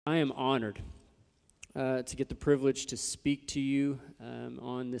I am honored to get the privilege to speak to you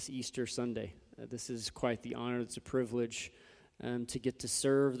on this Easter Sunday. This is quite the honor. It's a privilege to get to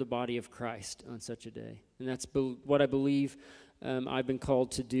serve the body of Christ on such a day. And that's what I believe I've been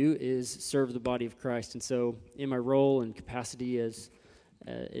called to do, is serve the body of Christ. And so in my role and capacity as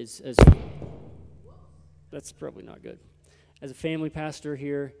that's probably not good. As a family pastor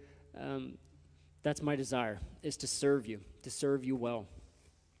here, that's my desire, is to serve you well.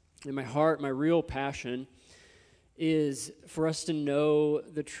 In my heart, my real passion is for us to know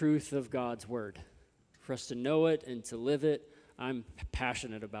the truth of God's word, for us to know it and to live it. I'm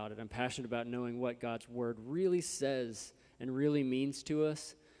passionate about it. I'm passionate about knowing what God's word really says and really means to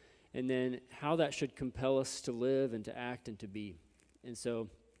us, and then how that should compel us to live and to act and to be. And so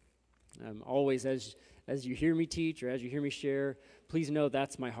always, as you hear me teach or as you hear me share, please know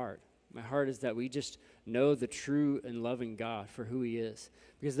that's my heart. My heart is that we just know the true and loving God for who He is,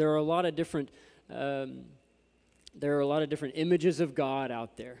 because there are a lot of different images of God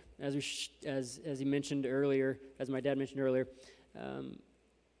out there. As he mentioned earlier, as my dad mentioned earlier,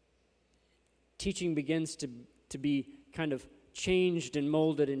 teaching begins to be kind of changed and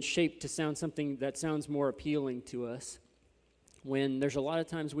molded and shaped to sound something that sounds more appealing to us. When there's a lot of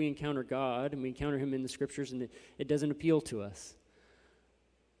times we encounter God and we encounter Him in the Scriptures and it doesn't appeal to us.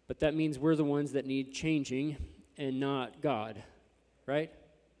 But that means we're the ones that need changing and not God, right?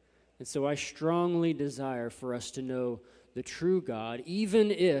 And so I strongly desire for us to know the true God,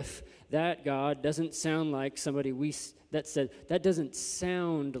 even if that God doesn't sound like somebody that doesn't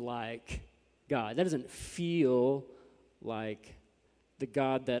sound like God. That doesn't feel like the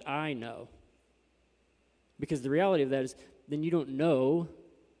God that I know. Because the reality of that is, then you don't know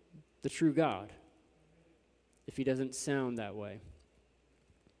the true God if He doesn't sound that way.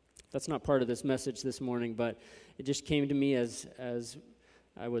 That's not part of this message this morning, but it just came to me as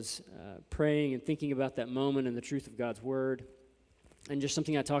I was praying and thinking about that moment and the truth of God's Word, and just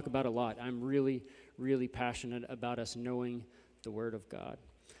something I talk about a lot. I'm really, really passionate about us knowing the Word of God.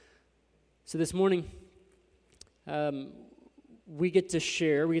 So this morning, we get to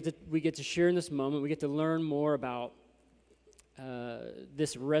share. We get to share in this moment. We get to learn more about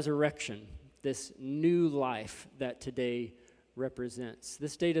this resurrection, this new life that today represents.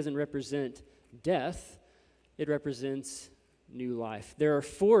 This day doesn't represent death, it represents new life. There are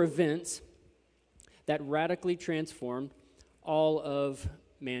 4 events that radically transformed all of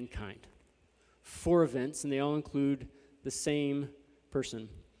mankind. 4 events, and they all include the same person.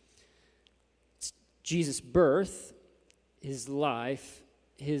 It's Jesus' birth, His life,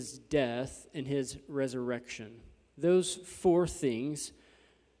 His death, and His resurrection. Those 4 things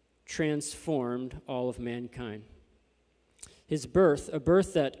transformed all of mankind. His birth, a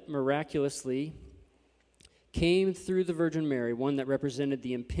birth that miraculously came through the Virgin Mary, one that represented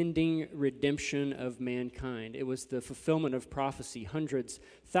the impending redemption of mankind. It was the fulfillment of prophecy. Hundreds,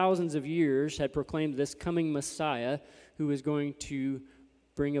 thousands of years had proclaimed this coming Messiah who was going to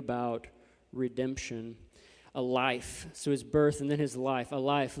bring about redemption. A life, so His birth and then His life, a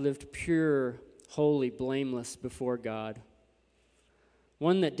life lived pure, holy, blameless before God.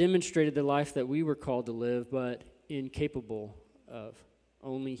 One that demonstrated the life that we were called to live, but incapable of.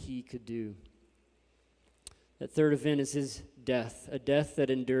 Only He could do. That third event is His death, a death that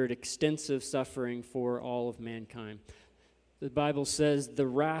endured extensive suffering for all of mankind. The Bible says the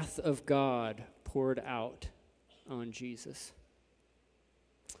wrath of God poured out on Jesus.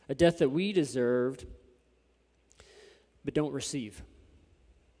 A death that we deserved, but don't receive.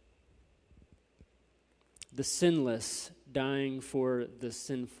 The sinless dying for the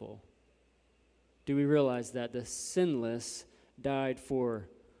sinful. Do we realize that the sinless died for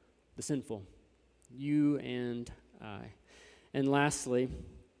the sinful? You and I. And lastly,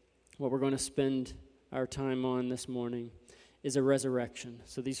 what we're going to spend our time on this morning is a resurrection.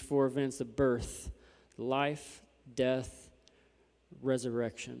 So these 4 events, the birth, life, death,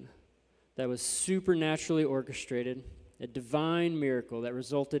 resurrection, that was supernaturally orchestrated, a divine miracle that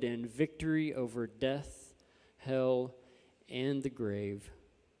resulted in victory over death, hell, and the grave.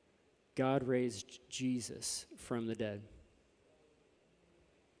 God raised Jesus from the dead.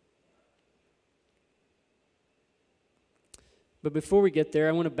 But before we get there,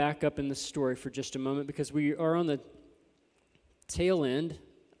 I want to back up in this story for just a moment, because we are on the tail end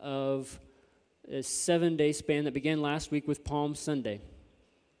of a 7-day span that began last week with Palm Sunday,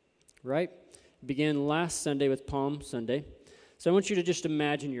 right? It began last Sunday with Palm Sunday. So I want you to just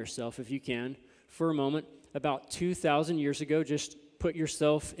imagine yourself, if you can, for a moment, about 2,000 years ago. Just put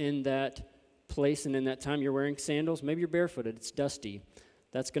yourself in that place, and in that time you're wearing sandals. Maybe you're barefooted. It's dusty.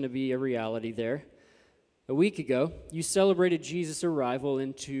 That's going to be a reality there. A week ago, you celebrated Jesus' arrival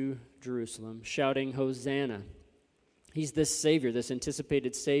into Jerusalem, shouting, Hosanna. He's this Savior, this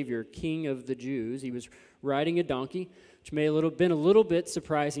anticipated Savior, King of the Jews. He was riding a donkey, which may have been a little bit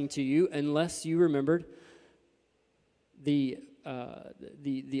surprising to you, unless you remembered the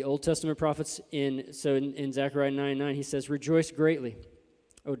Old Testament prophets. In Zechariah 9:9, he says, Rejoice greatly,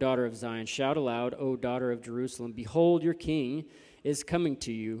 O daughter of Zion. Shout aloud, O daughter of Jerusalem. Behold, your king is coming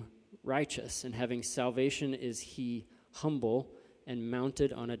to you, righteous, and having salvation is he, humble, and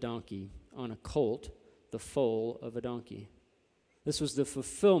mounted on a donkey, on a colt, the foal of a donkey. This was the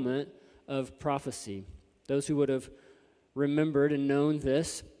fulfillment of prophecy. Those who would have remembered and known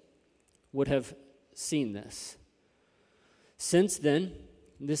this would have seen this. Since then,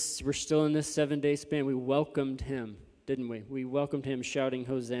 we're still in this 7-day span. We welcomed him, didn't we? We welcomed him shouting,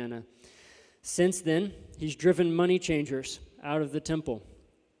 Hosanna. Since then, he's driven money changers out of the temple.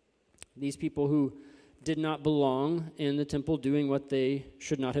 These people who did not belong in the temple doing what they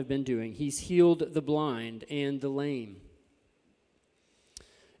should not have been doing. He's healed the blind and the lame.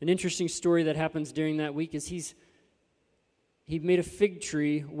 An interesting story that happens during that week is he made a fig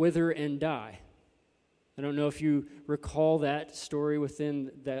tree wither and die. I don't know if you recall that story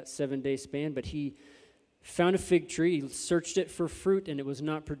within that 7-day span, but he found a fig tree, he searched it for fruit, and it was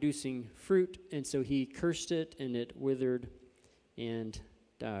not producing fruit, and so he cursed it, and it withered and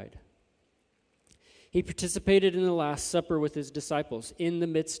died. He participated in the Last Supper with his disciples in the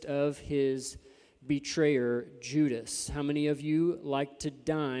midst of his betrayer, Judas. How many of you like to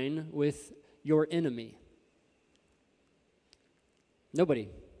dine with your enemy? Nobody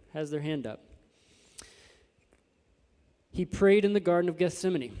has their hand up. He prayed in the Garden of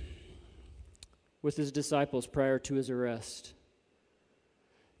Gethsemane with his disciples prior to his arrest.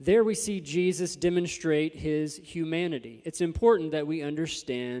 There we see Jesus demonstrate his humanity. It's important that we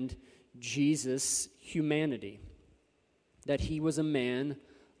understand Jesus' humanity, that he was a man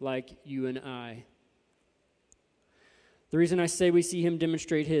like you and I. The reason I say we see him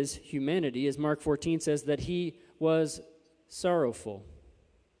demonstrate his humanity is Mark 14 says that he was sorrowful,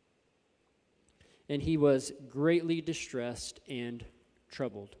 and he was greatly distressed and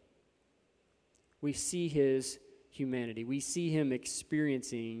troubled. We see his humanity. We see him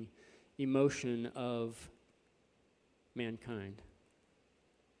experiencing emotion of mankind.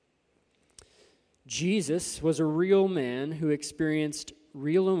 Jesus was a real man who experienced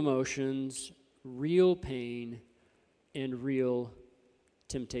real emotions, real pain, and real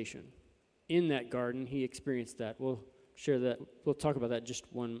temptation. In that garden, he experienced that. We'll share that. We'll talk about that in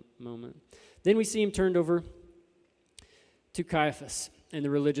just one moment. Then we see him turned over to Caiaphas and the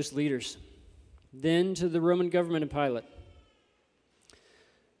religious leaders. Then to the Roman government and Pilate.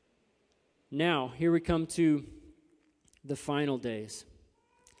 Now, here we come to the final days.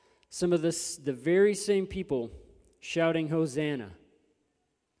 Some of the very same people shouting Hosanna,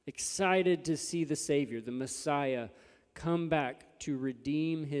 excited to see the Savior, the Messiah, come back to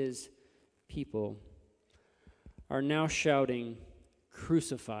redeem his people, are now shouting,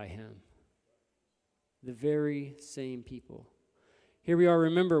 crucify him. The very same people. Here we are,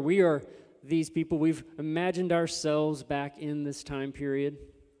 remember, we are these people. We've imagined ourselves back in this time period.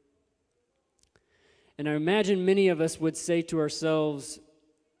 And I imagine many of us would say to ourselves,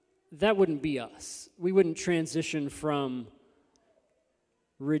 that wouldn't be us. We wouldn't transition from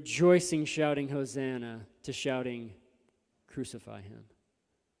rejoicing, shouting Hosanna, to shouting, crucify him.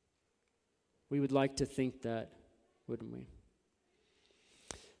 We would like to think that, wouldn't we?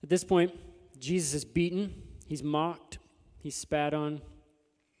 At this point, Jesus is beaten, he's mocked, he's spat on,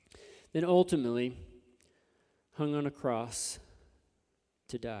 then ultimately hung on a cross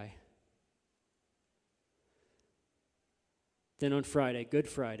to die. Then on Friday, Good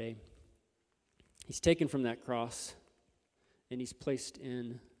Friday, he's taken from that cross and he's placed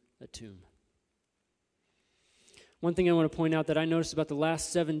in a tomb. One thing I want to point out that I noticed about the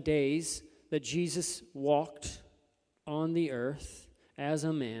last 7 days that Jesus walked on the earth as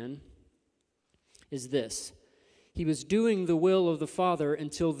a man is this. He was doing the will of the Father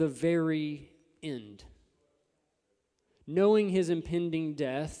until the very end. Knowing his impending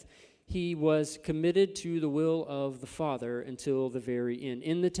death, he was committed to the will of the Father until the very end.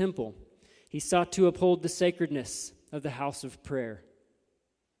 In the temple, he sought to uphold the sacredness of the house of prayer.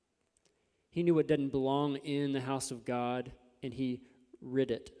 He knew what didn't belong in the house of God, and he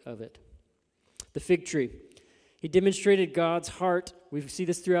rid it of it. The fig tree. He demonstrated God's heart. We see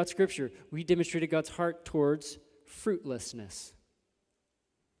this throughout Scripture. We demonstrated God's heart towards fruitlessness.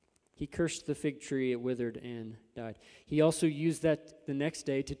 He cursed the fig tree, it withered and died. He also used that the next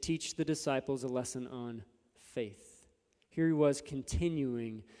day to teach the disciples a lesson on faith. Here he was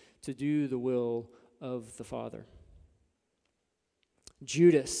continuing to do the will of the Father.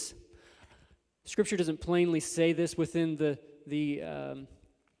 Judas. Scripture doesn't plainly say this within the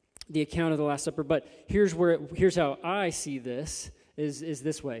account of the Last Supper, but here's how I see this, is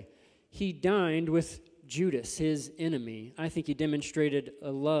this way. He dined with Judas, his enemy. I think he demonstrated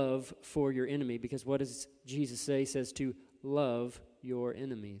a love for your enemy, because what does Jesus say? He says to love your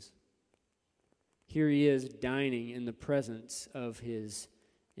enemies. Here he is dining in the presence of his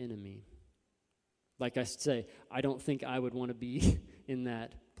enemy. Like I say, I don't think I would want to be in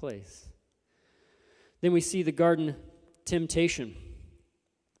that place. Then we see the garden temptation.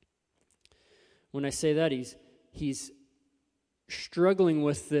 When I say that, he's struggling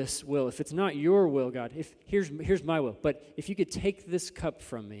with this will. If it's not your will, God, here's my will. But if you could take this cup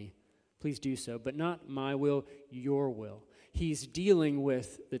from me, please do so. But not my will, your will. He's dealing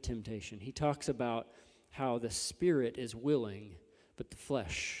with the temptation. He talks about how the spirit is willing, but the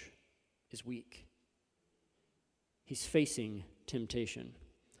flesh is weak. He's facing temptation.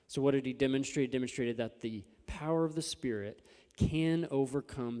 So what did he demonstrate? He demonstrated that the power of the Spirit can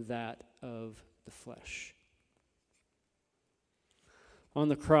overcome that of the flesh. On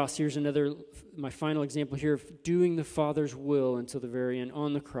the cross, here's my final example here of doing the Father's will until the very end.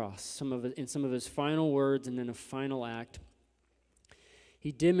 On the cross, in some of his final words and then a final act,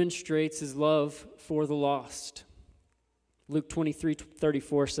 he demonstrates his love for the lost. Luke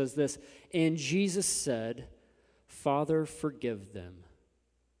 23:34 says this, "And Jesus said, 'Father, forgive them,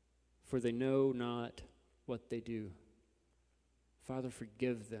 for they know not what they do.'" Father,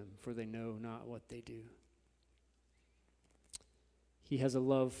 forgive them, for they know not what they do. He has a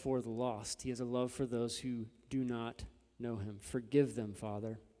love for the lost. He has a love for those who do not know him. Forgive them,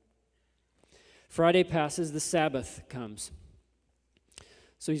 Father. Friday passes, the Sabbath comes.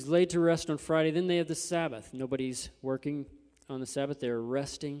 So he's laid to rest on Friday. Then they have the Sabbath. Nobody's working on the Sabbath. They're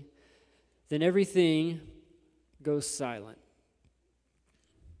resting. Then everything goes silent.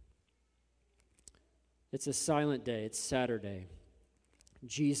 It's a silent day. It's Saturday.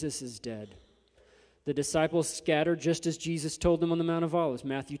 Jesus is dead. The disciples scattered just as Jesus told them on the Mount of Olives.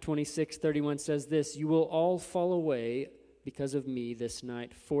 Matthew 26:31 says this, "You will all fall away because of me this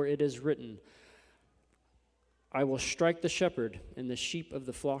night, for it is written, I will strike the shepherd, and the sheep of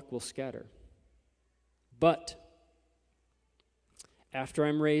the flock will scatter. But after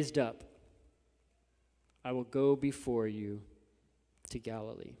I'm raised up, I will go before you to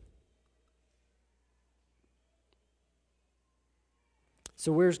Galilee."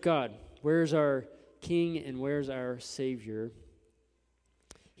 So where's God? Where's our King and where's our Savior?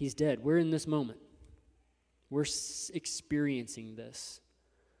 He's dead. We're in this moment. We're experiencing this.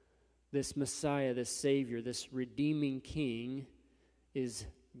 This Messiah, this Savior, this redeeming King is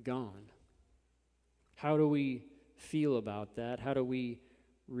gone. How do we feel about that? How do we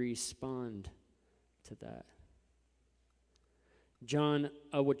respond to that? John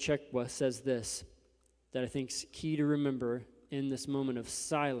Awachekwa says this, that I think is key to remember in this moment of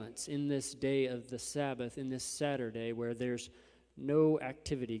silence, in this day of the Sabbath, in this Saturday where there's no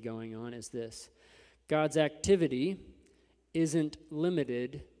activity going on, is this. God's activity isn't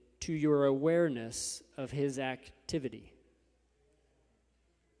limited to your awareness of his activity.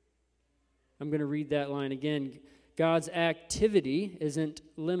 I'm going to read that line again. God's activity isn't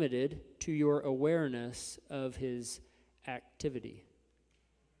limited to your awareness of his activity.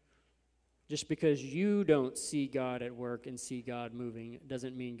 Just because you don't see God at work and see God moving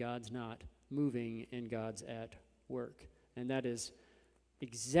doesn't mean God's not moving and God's at work. And that is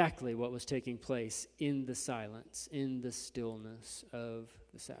exactly what was taking place in the silence, in the stillness of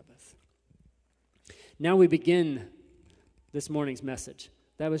the Sabbath. Now we begin this morning's message.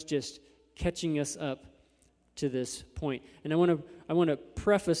 That was just catching us up to this point. And I want to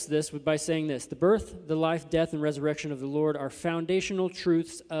preface this by saying this. The birth, the life, death, and resurrection of the Lord are foundational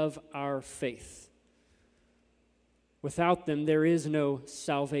truths of our faith. Without them, there is no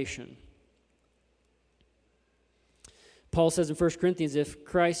salvation. Paul says in 1 Corinthians, if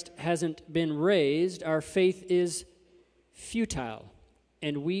Christ hasn't been raised, our faith is futile,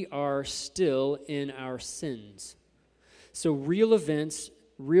 and we are still in our sins. So real events,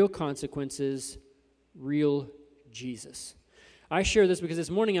 real consequences, real Jesus. I share this because this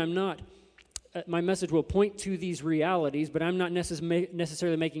morning my message will point to these realities, but I'm not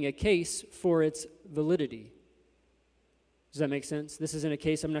necessarily making a case for its validity. Does that make sense? This isn't a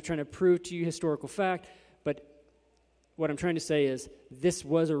case. I'm not trying to prove to you historical fact, but what I'm trying to say is this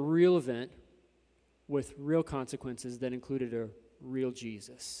was a real event with real consequences that included a real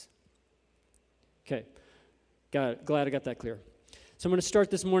Jesus. Okay, glad I got that clear. So I'm going to start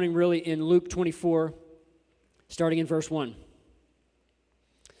this morning really in Luke 24, starting in verse 1. It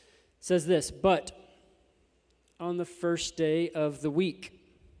says this, "But on the first day of the week.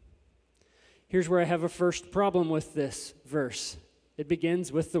 Here's where I have a first problem with this verse. It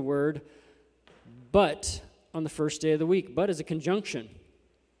begins with the word but on the first day of the week. But is a conjunction.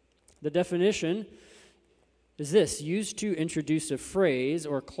 The definition is this: used to introduce a phrase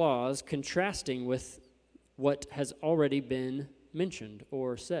or clause contrasting with what has already been mentioned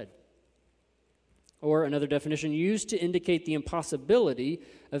or said. Or another definition, used to indicate the impossibility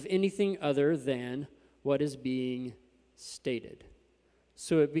of anything other than what is being stated.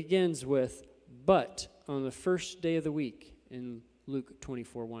 So it begins with, but on the first day of the week in Luke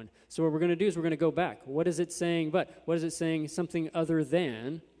 24:1. So what we're going to do is we're going to go back. What is it saying but? What is it saying something other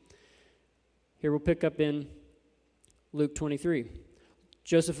than? Here we'll pick up in Luke 23.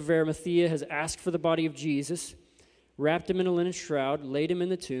 Joseph of Arimathea has asked for the body of Jesus, wrapped him in a linen shroud, laid him in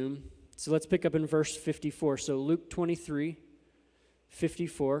the tomb. So let's pick up in verse 54. So Luke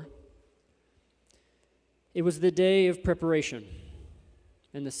 23:54. It was the day of preparation,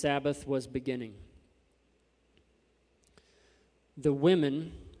 and the Sabbath was beginning. The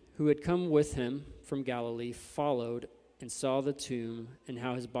women who had come with him from Galilee followed and saw the tomb and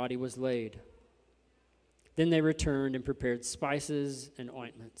how his body was laid. Then they returned and prepared spices and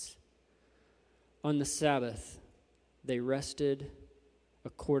ointments. On the Sabbath, they rested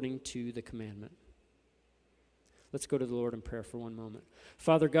according to the commandment. Let's go to the Lord in prayer for one moment.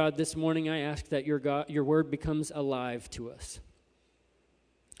 Father God, this morning I ask that your word becomes alive to us.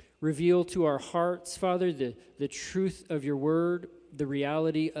 Reveal to our hearts, Father, the truth of your word, the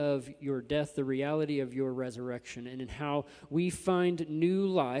reality of your death, the reality of your resurrection, and in how we find new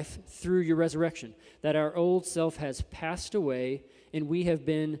life through your resurrection, that our old self has passed away and we have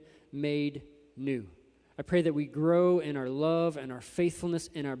been made new. I pray that we grow in our love and our faithfulness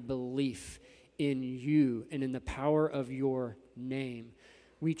and our belief in you and in the power of your name.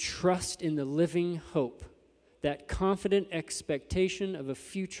 We trust in the living hope, that confident expectation of a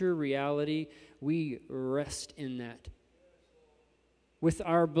future reality. We rest in that. With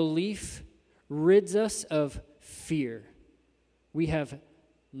our belief rids us of fear. We have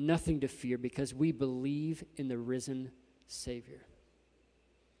nothing to fear because we believe in the risen Savior.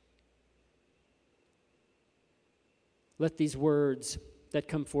 Let these words that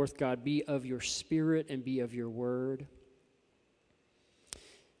come forth, God, be of your Spirit and be of your word.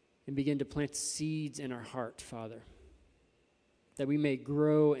 And begin to plant seeds in our heart, Father, that we may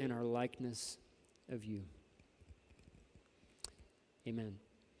grow in our likeness of you. Amen.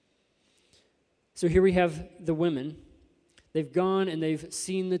 So here we have the women. They've gone and they've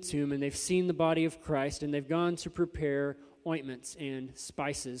seen the tomb and they've seen the body of Christ and they've gone to prepare ointments and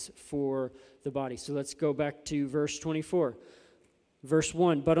spices for the body. So let's go back to verse 24. Verse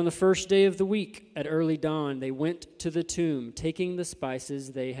 1, but on the first day of the week at early dawn, they went to the tomb, taking the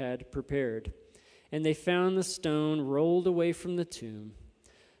spices they had prepared. And they found the stone rolled away from the tomb.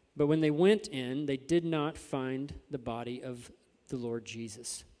 But when they went in, they did not find the body of the Lord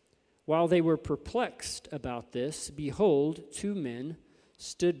Jesus. While they were perplexed about this, behold, two men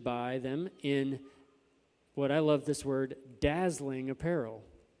stood by them in, what I love this word, dazzling apparel.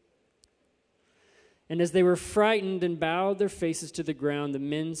 And as they were frightened and bowed their faces to the ground, the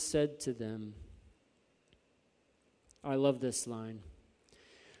men said to them, I love this line,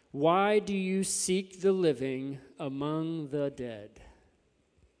 why do you seek the living among the dead?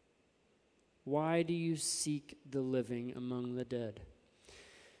 Why do you seek the living among the dead?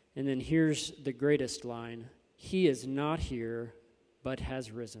 And then here's the greatest line, he is not here, but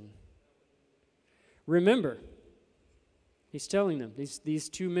has risen. Remember, he's telling them, these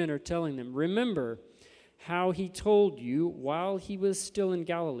two men are telling them, remember how he told you while he was still in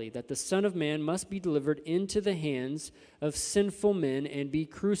Galilee that the Son of Man must be delivered into the hands of sinful men and be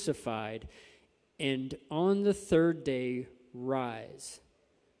crucified, and on the third day rise.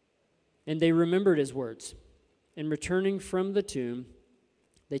 And they remembered his words. And returning from the tomb,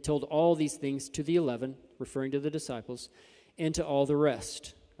 they told all these things to the 11, referring to the disciples, and to all the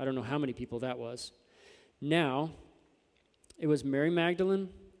rest. I don't know how many people that was. Now, it was Mary Magdalene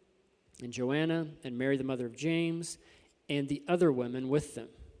and Joanna and Mary, the mother of James, and the other women with them.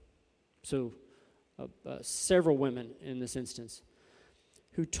 So several women in this instance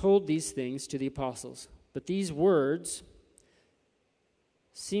who told these things to the apostles. But these words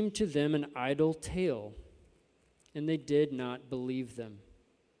seemed to them an idle tale, and they did not believe them.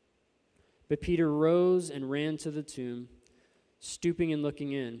 But Peter rose and ran to the tomb. Stooping and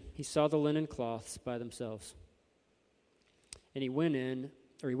looking in, he saw the linen cloths by themselves. And he went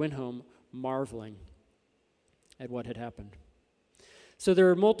home marveling at what had happened. So there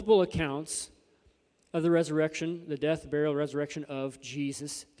are multiple accounts of the resurrection, the death, burial, resurrection of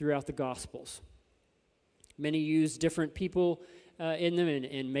Jesus throughout the Gospels. Many use different people in them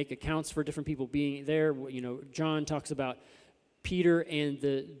and make accounts for different people being there. You know, John talks about Peter and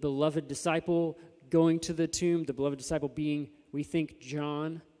the beloved disciple going to the tomb, the beloved disciple being, we think,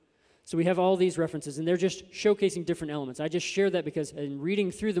 John. So we have all these references, and they're just showcasing different elements. I just share that because in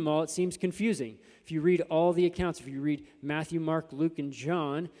reading through them all, it seems confusing. If you read all the accounts, if you read Matthew, Mark, Luke, and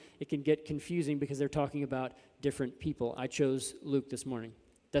John, it can get confusing because they're talking about different people. I chose Luke this morning.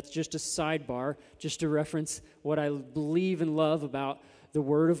 That's just a sidebar, just to reference what I believe and love about the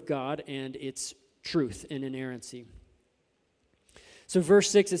Word of God and its truth and inerrancy. So verse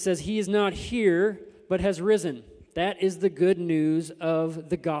 6, it says, "He is not here, but has risen." That is the good news of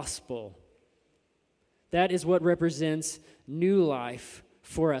the gospel. That is what represents new life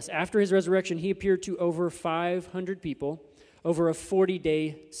for us. After his resurrection, he appeared to over 500 people over a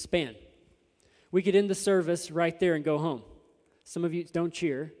 40-day span. We could end the service right there and go home. Some of you don't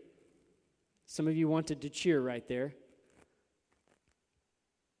cheer. Some of you wanted to cheer right there.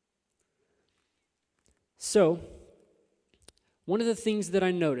 So, one of the things that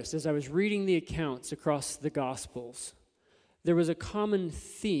I noticed as I was reading the accounts across the Gospels, there was a common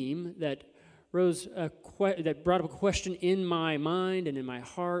theme that that brought up a question in my mind and in my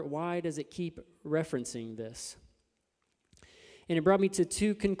heart. Why does it keep referencing this? And it brought me to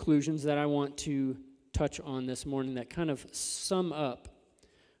two conclusions that I want to touch on this morning that kind of sum up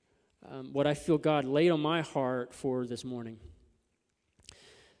what I feel God laid on my heart for this morning.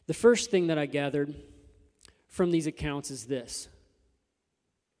 The first thing that I gathered from these accounts is this: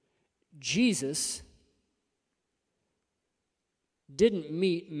 Jesus didn't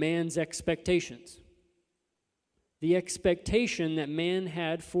meet man's expectations. The expectation that man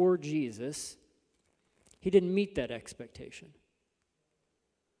had for Jesus, he didn't meet that expectation.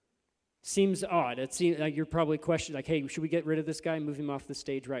 Seems odd. It seems like you're probably questioning, like, hey, should we get rid of this guy and move him off the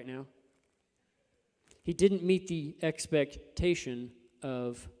stage right now? He didn't meet the expectation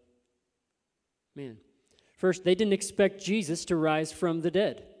of man. First, they didn't expect Jesus to rise from the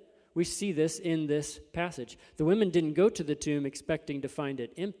dead. We see this in this passage. The women didn't go to the tomb expecting to find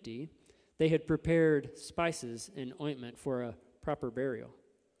it empty. They had prepared spices and ointment for a proper burial.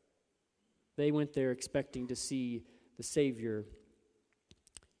 They went there expecting to see the Savior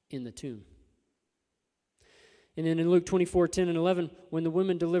in the tomb. And then in Luke 24:10 and 11, when the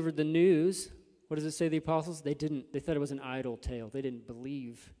women delivered the news, what does it say, the apostles? They thought it was an idle tale. They didn't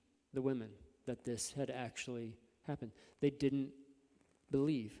believe the women that this had actually happened. They didn't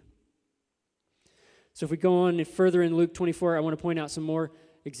believe. So if we go on further in Luke 24, I want to point out some more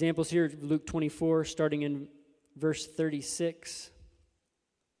examples here. Luke 24, starting in verse 36.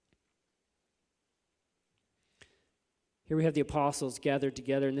 Here we have the apostles gathered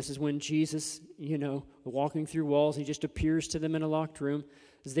together, and this is when Jesus, walking through walls, he just appears to them in a locked room.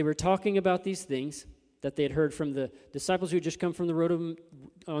 As they were talking about these things that they had heard from the disciples who had just come from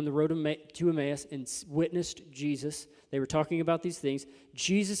on the road to Emmaus and witnessed Jesus. They were talking about these things.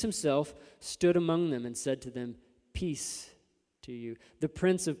 Jesus himself stood among them and said to them, "Peace to you." The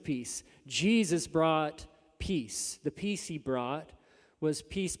Prince of Peace. Jesus brought peace. The peace he brought was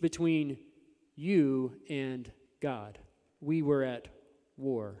peace between you and God. We were at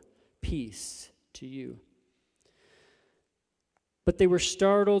war. Peace to you. But they were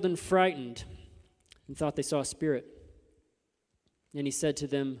startled and frightened and thought they saw a spirit. And he said to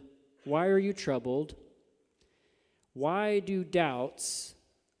them, "Why are you troubled? Why do doubts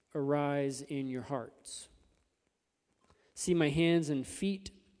arise in your hearts? See my hands and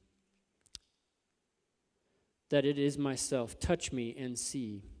feet, that it is myself. Touch me and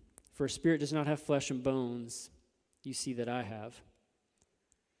see. For a spirit does not have flesh and bones. You see that I have."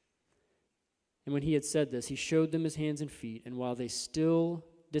 And when he had said this, he showed them his hands and feet, and while they still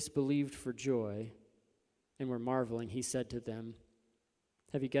disbelieved for joy and were marveling, he said to them,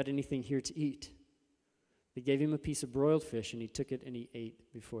 "Have you got anything here to eat?" They gave him a piece of broiled fish, and he took it and he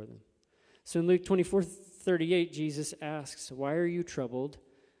ate before them. So in Luke 24:38, Jesus asks, "Why are you troubled?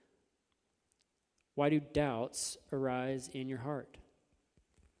 Why do doubts arise in your heart?"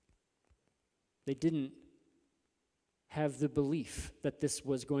 They didn't have the belief that this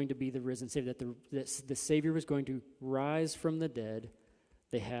was going to be the risen Savior, that the Savior was going to rise from the dead.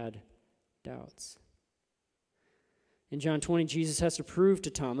 They had doubts. In John 20, Jesus has to prove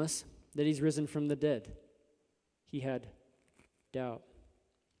to Thomas that he's risen from the dead. He had doubt.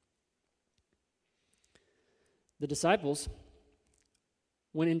 The disciples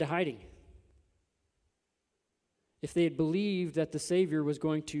went into hiding. If they had believed that the Savior was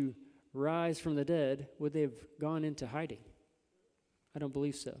going to rise from the dead, would they have gone into hiding? I don't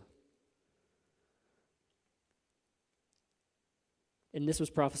believe so. And this was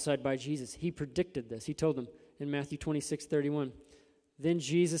prophesied by Jesus. He predicted this. He told them in Matthew 26:31. Then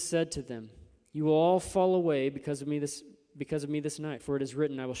Jesus said to them, you will all fall away because of me this night. For it is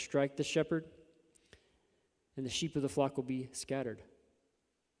written, I will strike the shepherd, and the sheep of the flock will be scattered.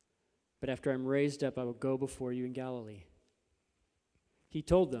 But after I'm raised up, I will go before you in Galilee. He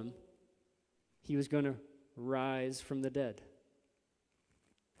told them he was going to rise from the dead.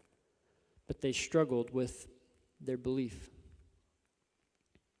 But they struggled with their belief.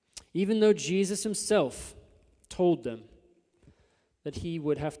 Even though Jesus himself told them that he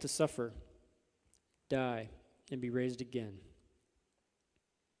would have to suffer, die, and be raised again.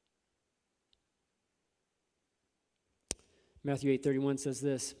 Matthew 8:31 says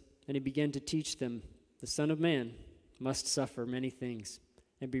this, and he began to teach them, the Son of Man must suffer many things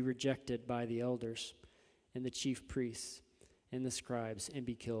and be rejected by the elders and the chief priests and the scribes and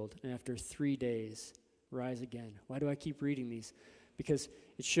be killed, and after 3 days rise again. Why do I keep reading these? Because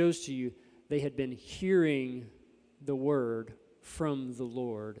it shows to you they had been hearing the word from the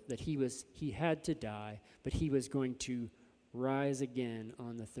Lord that he had to die, but he was going to rise again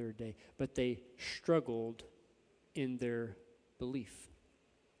on the third day. But they struggled in their belief.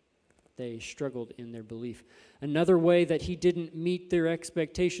 They struggled in their belief. Another way that he didn't meet their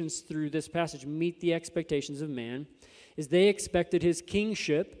expectations through this passage, meet the expectations of man, is they expected his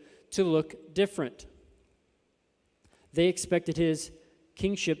kingship to look different. They expected his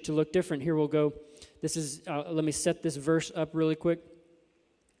kingship to look different. Here we'll go. This is, let me set this verse up really quick.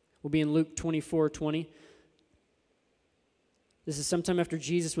 We'll be in Luke 24:20. This is sometime after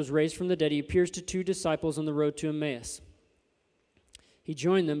Jesus was raised from the dead. He appears to 2 disciples on the road to Emmaus. He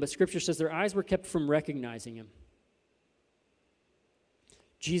joined them, but Scripture says their eyes were kept from recognizing him.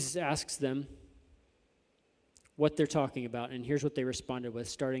 Jesus asks them what they're talking about, and here's what they responded with,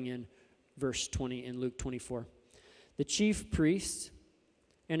 starting in verse 20 in Luke 24. The chief priests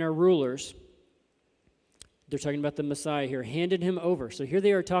and our rulers, they're talking about the Messiah here, handed him over. So here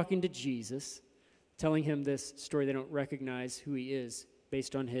they are talking to Jesus, telling him this story. They don't recognize who he is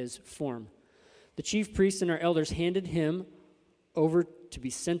based on his form. The chief priests and our elders handed him over to be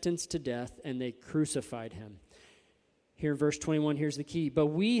sentenced to death, and they crucified him. Here in verse 21, here's the key. But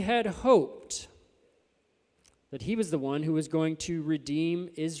we had hoped that he was the one who was going to redeem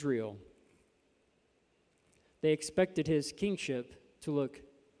Israel. They expected his kingship to look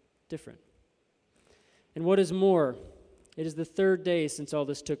different. And what is more, it is the 3rd day since all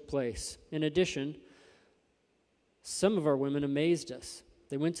this took place. In addition, some of our women amazed us.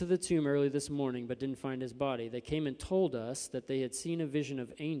 They went to the tomb early this morning but didn't find his body. They came and told us that they had seen a vision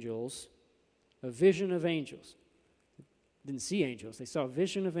of angels. A vision of angels. Didn't see angels. They saw a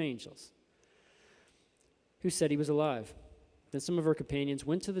vision of angels who said he was alive. Then some of our companions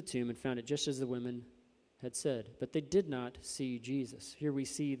went to the tomb and found it just as the women had said. But they did not see Jesus. Here we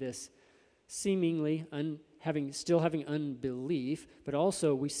see this seemingly still having unbelief, but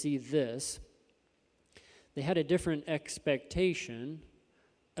also we see this. They had a different expectation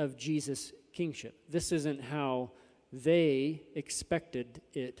of Jesus' kingship. This isn't how they expected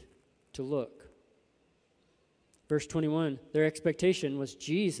it to look. Verse 21, their expectation was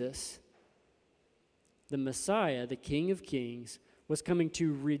Jesus, the Messiah, the King of Kings, was coming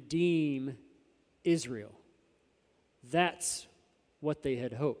to redeem Israel. That's what they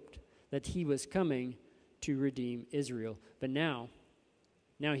had hoped, that he was coming to redeem Israel. But now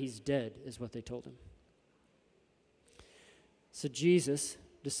he's dead, is what they told him. So Jesus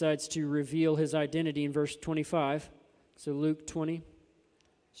decides to reveal his identity in verse 25. So Luke 20,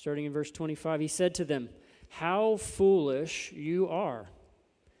 starting in verse 25, he said to them, how foolish you are,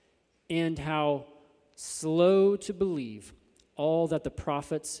 and how slow to believe all that the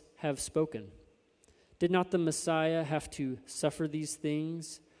prophets have spoken. Did not the Messiah have to suffer these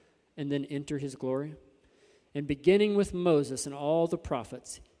things and then enter his glory? And beginning with Moses and all the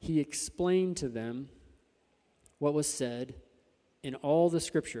prophets, he explained to them what was said in all the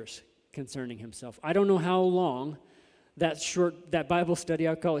scriptures concerning himself. I don't know how long that Bible study,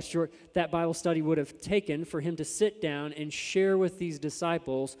 I'll call it short, that Bible study would have taken for him to sit down and share with these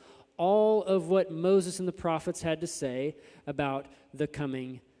disciples all of what Moses and the prophets had to say about the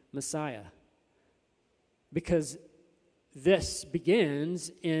coming Messiah. Because this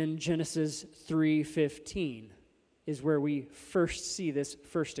begins in Genesis 3:15, is where we first see this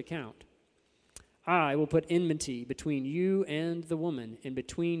first account. I will put enmity between you and the woman, and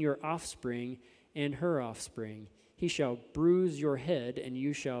between your offspring and her offspring. He shall bruise your head, and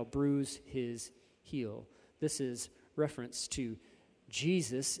you shall bruise his heel. This is reference to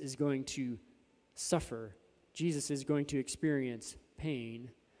Jesus is going to suffer. Jesus is going to experience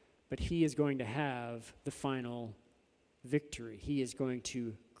pain, but he is going to have the final victory. He is going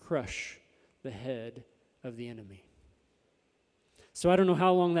to crush the head of the enemy. So I don't know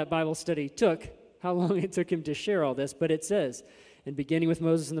how long that Bible study took, how long it took him to share all this, but it says, and beginning with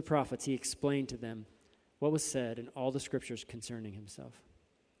Moses and the prophets, he explained to them what was said in all the scriptures concerning himself.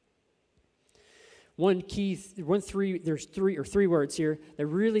 There's three words here that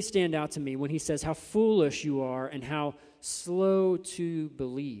really stand out to me when he says how foolish you are and how slow to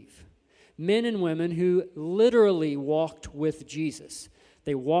believe. Men and women who literally walked with Jesus.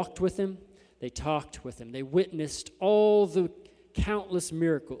 They walked with him, they talked with him, they witnessed all the countless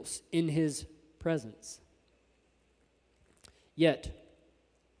miracles in his presence. Yet,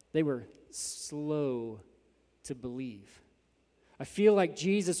 they were slow to believe. I feel like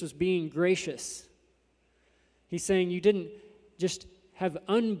Jesus was being gracious. He's saying you didn't just have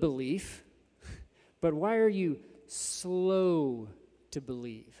unbelief, but why are you slow to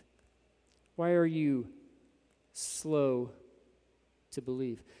believe? Why are you slow to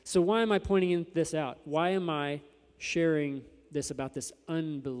believe? So why am I pointing this out? Why am I sharing this about this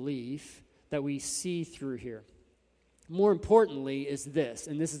unbelief that we see through here? More importantly is this,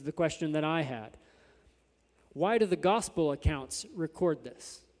 and this is the question that I had. Why do the gospel accounts record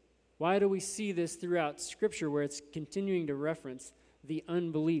this? Why do we see this throughout Scripture where it's continuing to reference the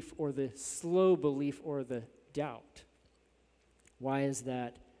unbelief or the slow belief or the doubt? Why is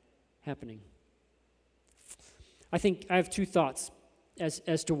that happening? I think I have two thoughts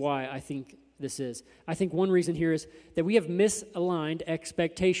as to why I think this is. I think one reason here is that we have misaligned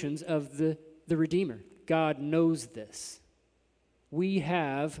expectations of the Redeemer. God knows this. We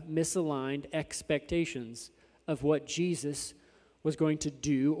have misaligned expectations of what Jesus was going to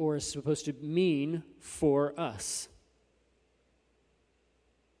do or is supposed to mean for us.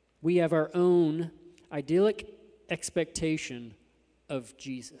 We have our own idyllic expectation of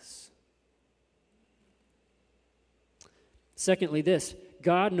Jesus. Secondly, this,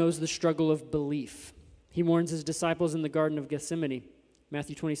 God knows the struggle of belief. He warns his disciples in the Garden of Gethsemane.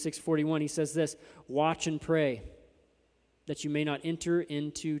 Matthew 26:41, he says this, "Watch and pray, that you may not enter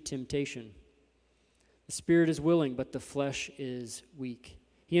into temptation. The spirit is willing, but the flesh is weak."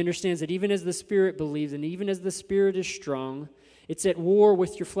 He understands that even as the spirit believes and even as the spirit is strong, it's at war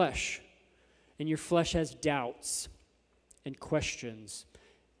with your flesh. And your flesh has doubts and questions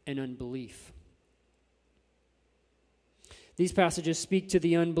and unbelief. These passages speak to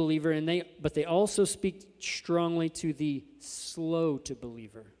the unbeliever, but they also speak strongly to the slow to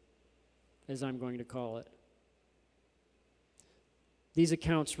believer, as I'm going to call it. These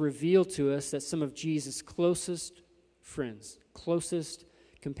accounts reveal to us that some of Jesus' closest friends, closest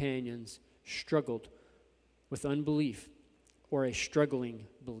companions, struggled with unbelief or a struggling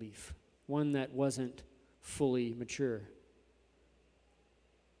belief, one that wasn't fully mature.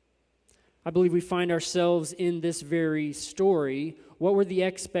 I believe we find ourselves in this very story. What were the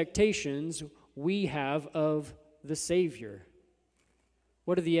expectations we have of the Savior?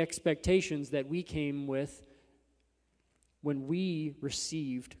 What are the expectations that we came with when we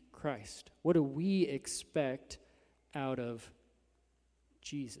received Christ? What do we expect out of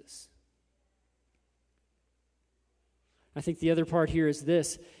Jesus? I think the other part here is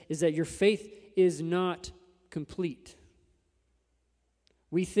this, is that your faith is not complete.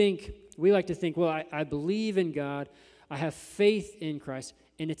 We like to think, well, I believe in God, I have faith in Christ,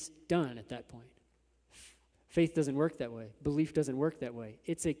 and it's done at that point. Faith doesn't work that way. Belief doesn't work that way.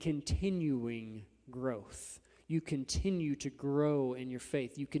 It's a continuing growth. You continue to grow in your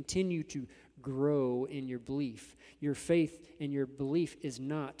faith. You continue to grow in your belief. Your faith and your belief is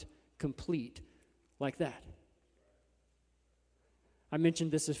not complete like that. I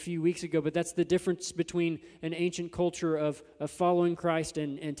mentioned this a few weeks ago, but that's the difference between an ancient culture of following Christ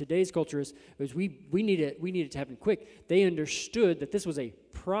and today's culture is we need it to happen quick. They understood that this was a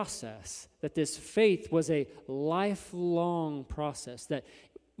process, that this faith was a lifelong process, that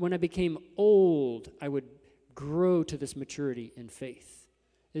when I became old, I would grow to this maturity in faith.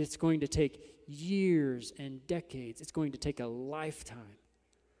 It's going to take years and decades. It's going to take a lifetime.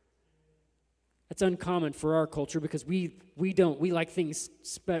 That's uncommon for our culture because we like things,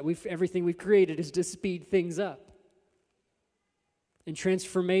 everything we've created is to speed things up. And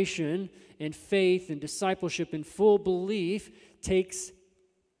transformation and faith and discipleship and full belief takes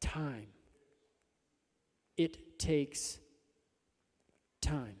time. It takes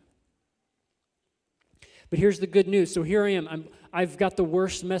time. But here's the good news. So here I am. I've got the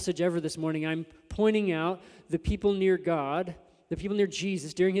worst message ever this morning. I'm pointing out the people near God, the people near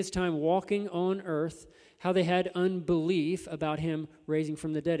Jesus during his time walking on earth, how they had unbelief about him raising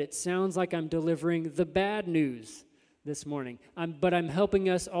from the dead. It sounds like I'm delivering the bad news this morning. But I'm helping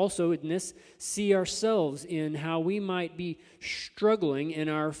us also in this see ourselves in how we might be struggling in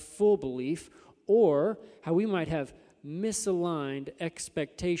our full belief, or how we might have misaligned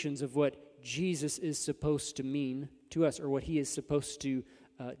expectations of what Jesus is supposed to mean to us, or what he is supposed to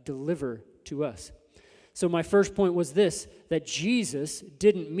deliver to us. So my first point was this, that Jesus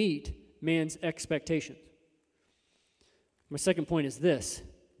didn't meet man's expectations. My second point is this,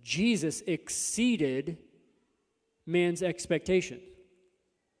 Jesus exceeded man's expectation.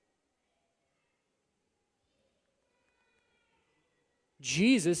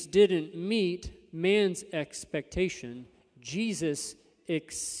 Jesus didn't meet man's expectation. Jesus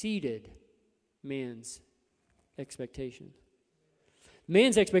exceeded man's expectation.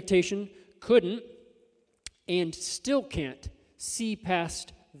 Man's expectation couldn't and still can't see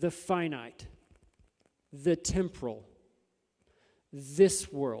past the finite, the temporal,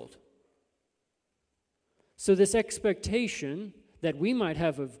 this world. So this expectation that we might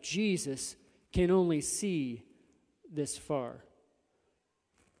have of Jesus can only see this far.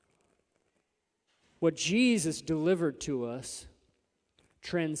 What Jesus delivered to us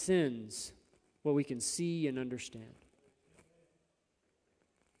transcends what we can see and understand.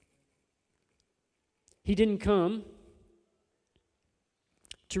 He didn't come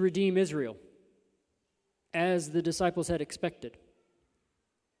to redeem Israel as the disciples had expected.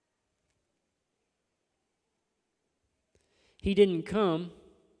 He didn't come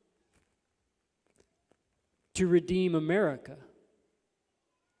to redeem America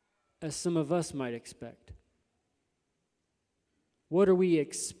as some of us might expect. What are we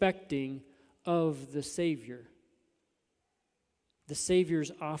expecting of the Savior? The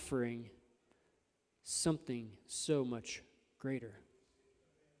Savior's offering something so much greater.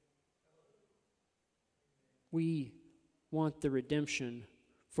 We want the redemption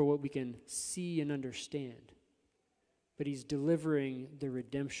for what we can see and understand, but he's delivering the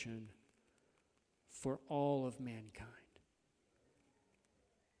redemption for all of mankind.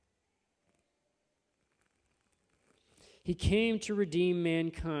 He came to redeem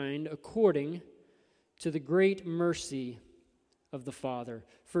mankind according to the great mercy of the Father.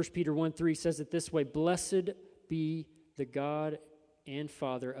 1 Peter 1:3 says it this way, "Blessed be the God and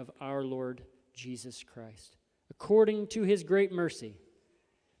Father of our Lord Jesus Christ. According to his great mercy,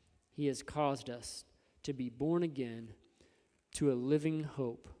 he has caused us to be born again to a living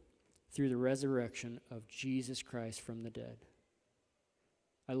hope through the resurrection of Jesus Christ from the dead."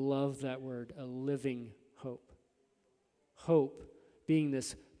 I love that word, a living hope. Hope being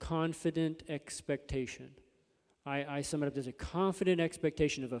this confident expectation. I sum it up as a confident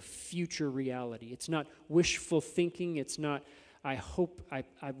expectation of a future reality. It's not wishful thinking. It's not, I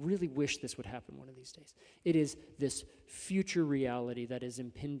really wish this would happen one of these days. It is this future reality that is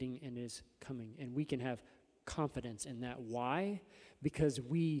impending and is coming. And we can have confidence in that. Why? Because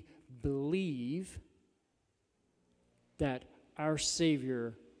we believe that our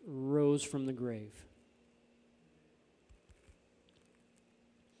Savior rose from the grave.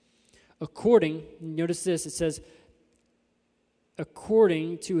 Notice this, it says,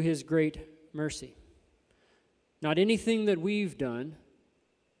 according to his great mercy. Not anything that we've done,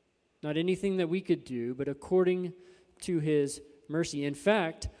 not anything that we could do, but according to his mercy. In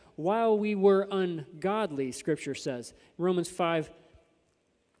fact, while we were ungodly, Scripture says, Romans 5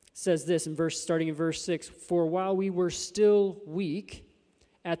 says this, starting in verse 6, "For while we were still weak,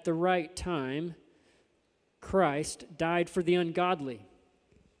 at the right time, Christ died for the ungodly."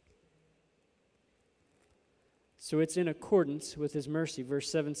 So it's in accordance with his mercy. Verse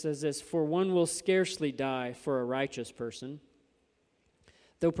 7 says this, "For one will scarcely die for a righteous person,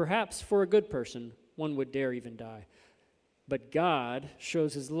 though perhaps for a good person one would dare even die. But God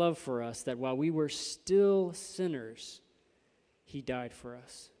shows his love for us, that while we were still sinners, he died for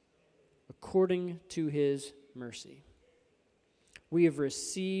us, according to his mercy. We have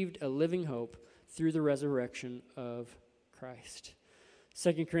received a living hope through the resurrection of Christ."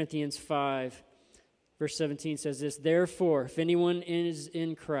 2 Corinthians 5 Verse 17 says this, "Therefore, if anyone is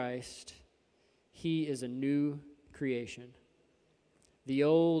in Christ, he is a new creation. The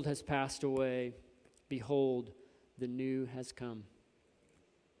old has passed away. Behold, the new has come."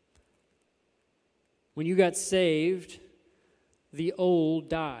 When you got saved, the old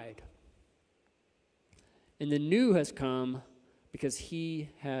died. And the new has come because he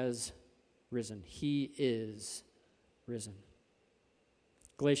has risen. He is risen.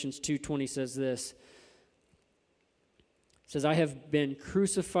 Galatians 2:20 says this, it says, "I have been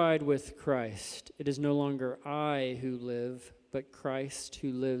crucified with Christ. It is no longer I who live, but Christ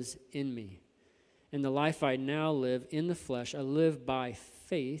who lives in me. And the life I now live in the flesh, I live by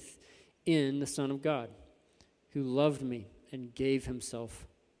faith in the Son of God, who loved me and gave himself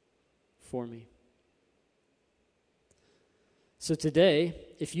for me. So today,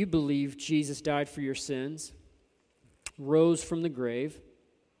 if you believe Jesus died for your sins, rose from the grave,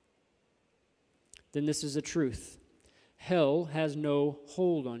 then this is a truth. Hell has no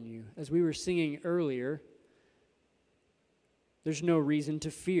hold on you. As we were singing earlier, there's no reason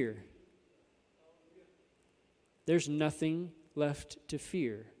to fear. There's nothing left to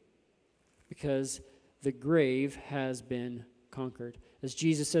fear because the grave has been conquered. As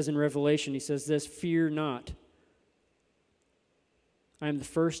Jesus says in Revelation, he says this, "Fear not. I am the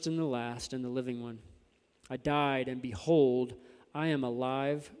first and the last and the living one. I died, and behold, I am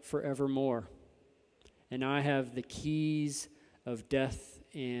alive forevermore. And I have the keys of death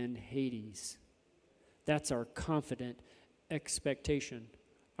and Hades." That's our confident expectation,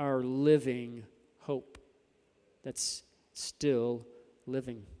 our living hope that's still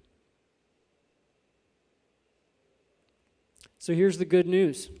living. So here's the good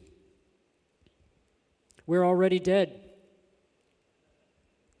news. We're already dead.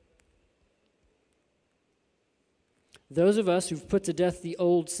 Those of us who've put to death the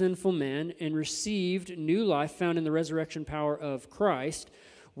old sinful man and received new life found in the resurrection power of Christ,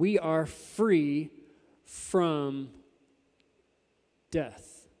 we are free from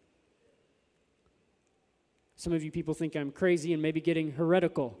death. Some of you people think I'm crazy and maybe getting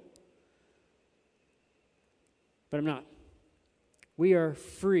heretical, but I'm not. We are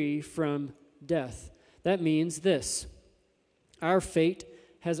free from death. That means this: our fate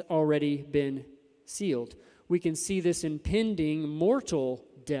has already been sealed. We can see this impending mortal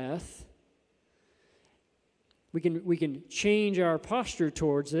death. We can change our posture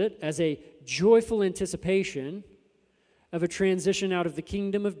towards it as a joyful anticipation of a transition out of the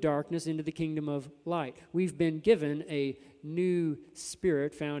kingdom of darkness into the kingdom of light. We've been given a new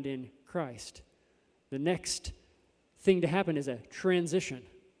spirit found in Christ. The next thing to happen is a transition.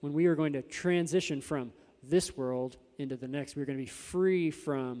 When we are going to transition from this world into the next, we're going to be free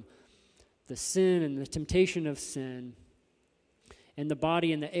from the sin and the temptation of sin and the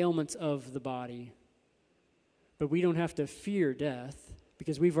body and the ailments of the body. But we don't have to fear death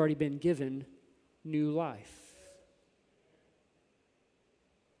because we've already been given new life.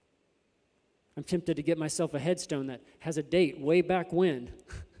 I'm tempted to get myself a headstone that has a date way back when.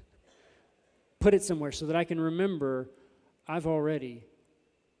 Put it somewhere so that I can remember I've already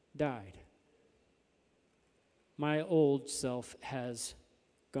died. My old self has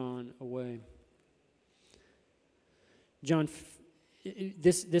gone away. I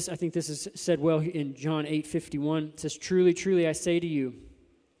think this is said well in John 8:51. It says, "Truly, truly, I say to you,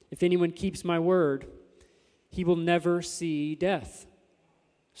 if anyone keeps my word, he will never see death."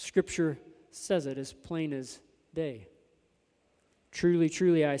 Scripture says it as plain as day. Truly,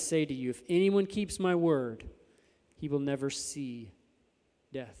 truly, I say to you, if anyone keeps my word, he will never see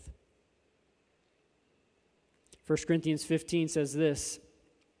death. 1 Corinthians 15 says this.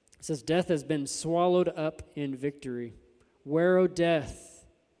 It says, "Death has been swallowed up in victory. Where, O death,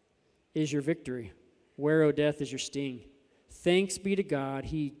 is your victory? Where, O death, is your sting? Thanks be to God,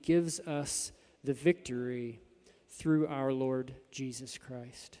 he gives us the victory through our Lord Jesus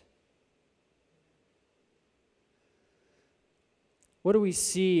Christ." What do we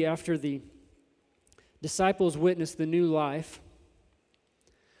see after the disciples witnessed the new life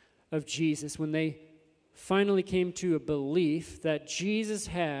of Jesus when they finally came to a belief that Jesus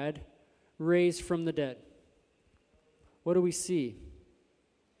had raised from the dead? What do we see?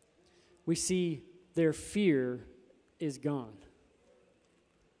 We see their fear is gone.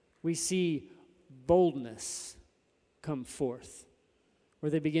 We see boldness come forth,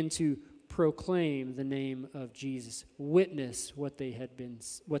 where they begin to proclaim the name of Jesus, witness what they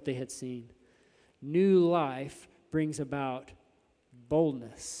had seen. New life brings about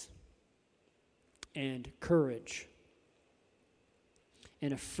boldness and courage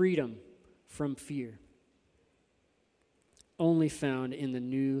and a freedom from fear, only found in the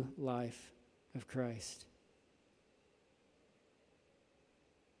new life of Christ.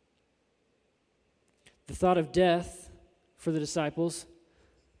 The thought of death for the disciples,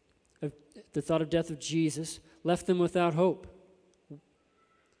 the thought of death of Jesus, left them without hope.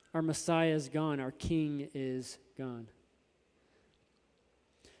 Our Messiah is gone. Our King is gone.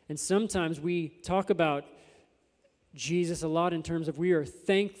 And sometimes we talk about Jesus a lot in terms of we are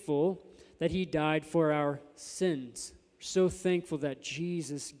thankful that he died for our sins. So thankful that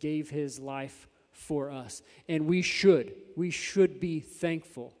Jesus gave his life for us. And we should be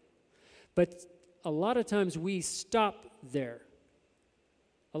thankful. But a lot of times we stop there.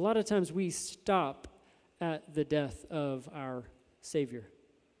 A lot of times we stop at the death of our Savior.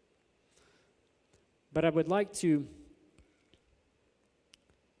 But I would like to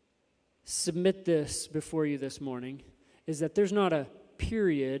submit this before you this morning, is that there's not a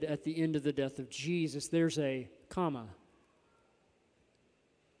period at the end of the death of Jesus, there's a comma.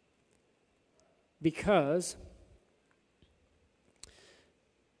 Because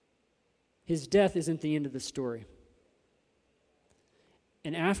his death isn't the end of the story.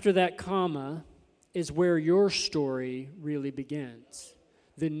 And after that comma is where your story really begins.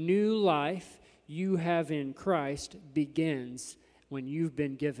 The new life you have in Christ begins when you've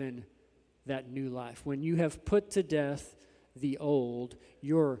been given that new life. When you have put to death the old,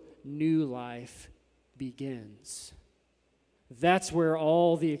 your new life begins. That's where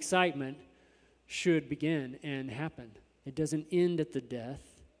all the excitement should begin and happen. It doesn't end at the death.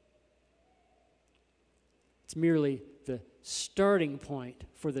 It's merely the starting point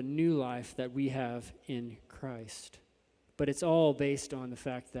for the new life that we have in Christ. But it's all based on the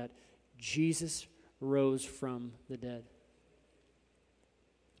fact that Jesus rose from the dead.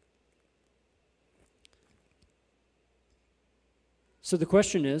 So the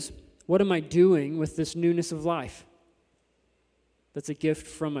question is, what am I doing with this newness of life that's a gift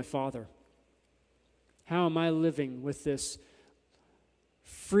from my Father? How am I living with this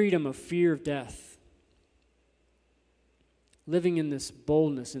freedom of fear of death? Living in this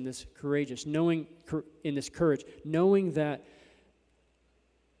boldness, in this in this courage, knowing that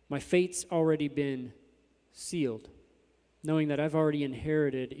my fate's already been sealed, knowing that I've already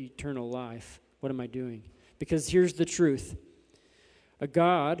inherited eternal life. What am I doing? Because here's the truth. A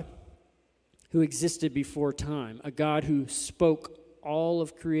God who existed before time, a God who spoke all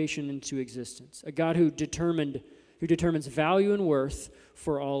of creation into existence, a God who determines value and worth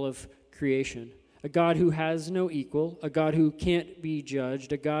for all of creation, a God who has no equal, a God who can't be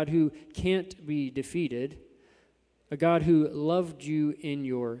judged, a God who can't be defeated, a God who loved you in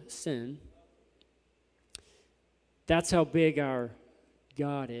your sin. That's how big our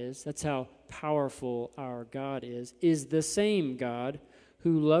God is. That's how powerful our God is the same God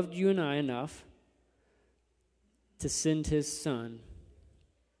who loved you and I enough to send his Son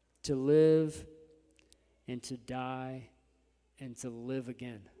to live and to die and to live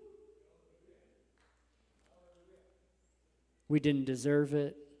again. We didn't deserve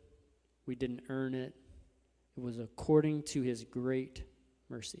it. We didn't earn it. It was according to his great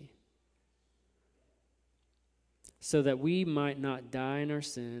mercy. So that we might not die in our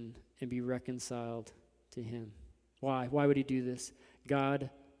sin and be reconciled to him. Why? Why would he do this? God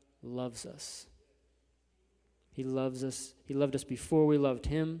loves us. He loves us. He loved us before we loved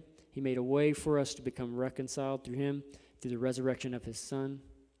him. He made a way for us to become reconciled through him, through the resurrection of his Son.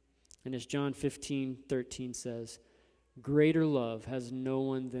 And as John 15:13 says, greater love has no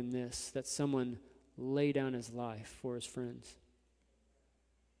one than this, that someone lay down his life for his friends.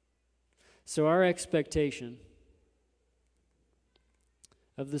 So our expectation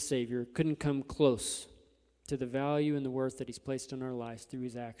of the Savior couldn't come close to the value and the worth that he's placed on our lives through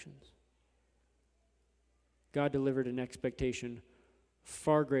his actions. God delivered an expectation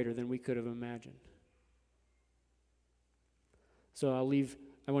far greater than we could have imagined. So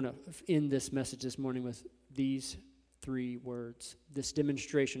I want to end this message this morning with these 3 words. This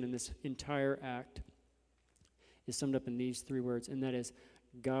demonstration and this entire act is summed up in these 3 words, and that is,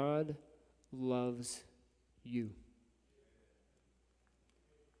 God loves you.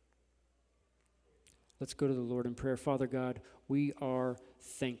 Let's go to the Lord in prayer. Father God, we are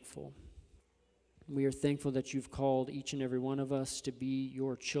thankful. We are thankful that you've called each and every one of us to be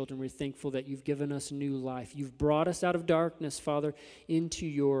your children. We're thankful that you've given us new life. You've brought us out of darkness, Father, into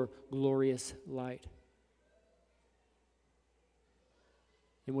your glorious light.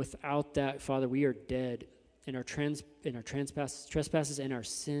 And without that, Father, we are dead. In our trespasses and our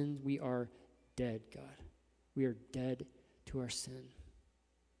sins, we are dead, God. We are dead to our sin.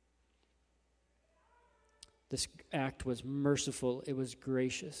 This act was merciful. It was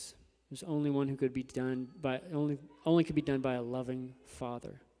gracious. It was only one who could be done by only could be done by a loving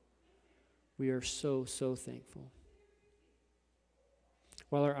Father. We are so thankful.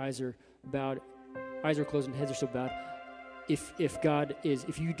 While our eyes are closed and heads are still bowed,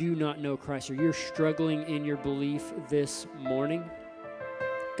 if you do not know Christ, or you're struggling in your belief this morning,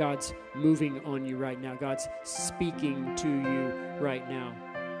 God's moving on you right now. God's speaking to you right now.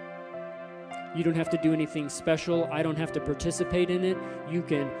 You don't have to do anything special. I don't have to participate in it. You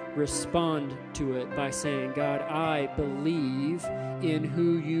can respond to it by saying, God, I believe in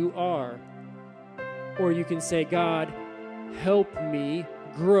who you are. Or you can say, God, help me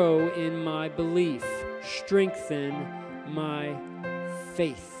grow in my belief. Strengthen my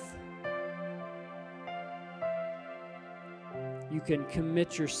faith. You can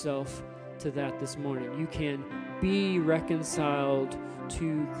commit yourself to that this morning. You can be reconciled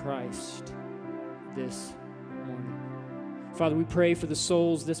to Christ this morning. Father, we pray for the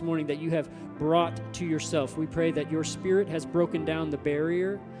souls this morning that you have brought to yourself. We pray that your Spirit has broken down the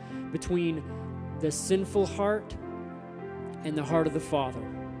barrier between the sinful heart and the heart of the Father,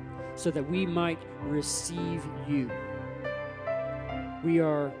 so that we might receive you. We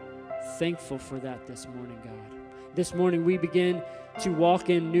are thankful for that this morning, God. This morning we begin to walk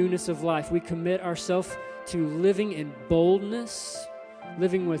in newness of life. We commit ourselves to living in boldness,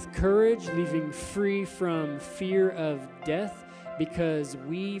 living with courage, living free from fear of death, because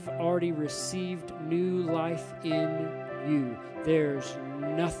we've already received new life in you. There's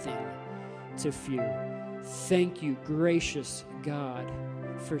nothing to fear. Thank you, gracious God,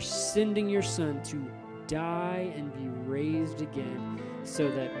 for sending your Son to die and be raised again so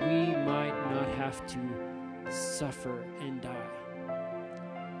that we might not have to suffer and die.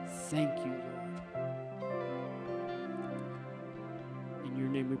 Thank you, Lord. In your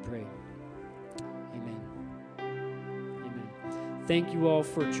name we pray. Amen. Amen. Thank you all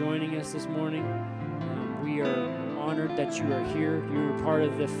for joining us this morning. We are honored that you are here. You're part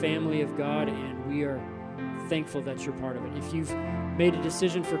of the family of God, and we are thankful that you're part of it. If you've made a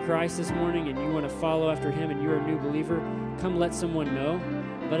decision for Christ this morning and you want to follow after him and you're a new believer, come let someone know.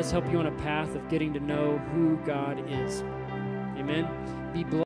 Let us help you on a path of getting to know who God is. Amen. Be blessed.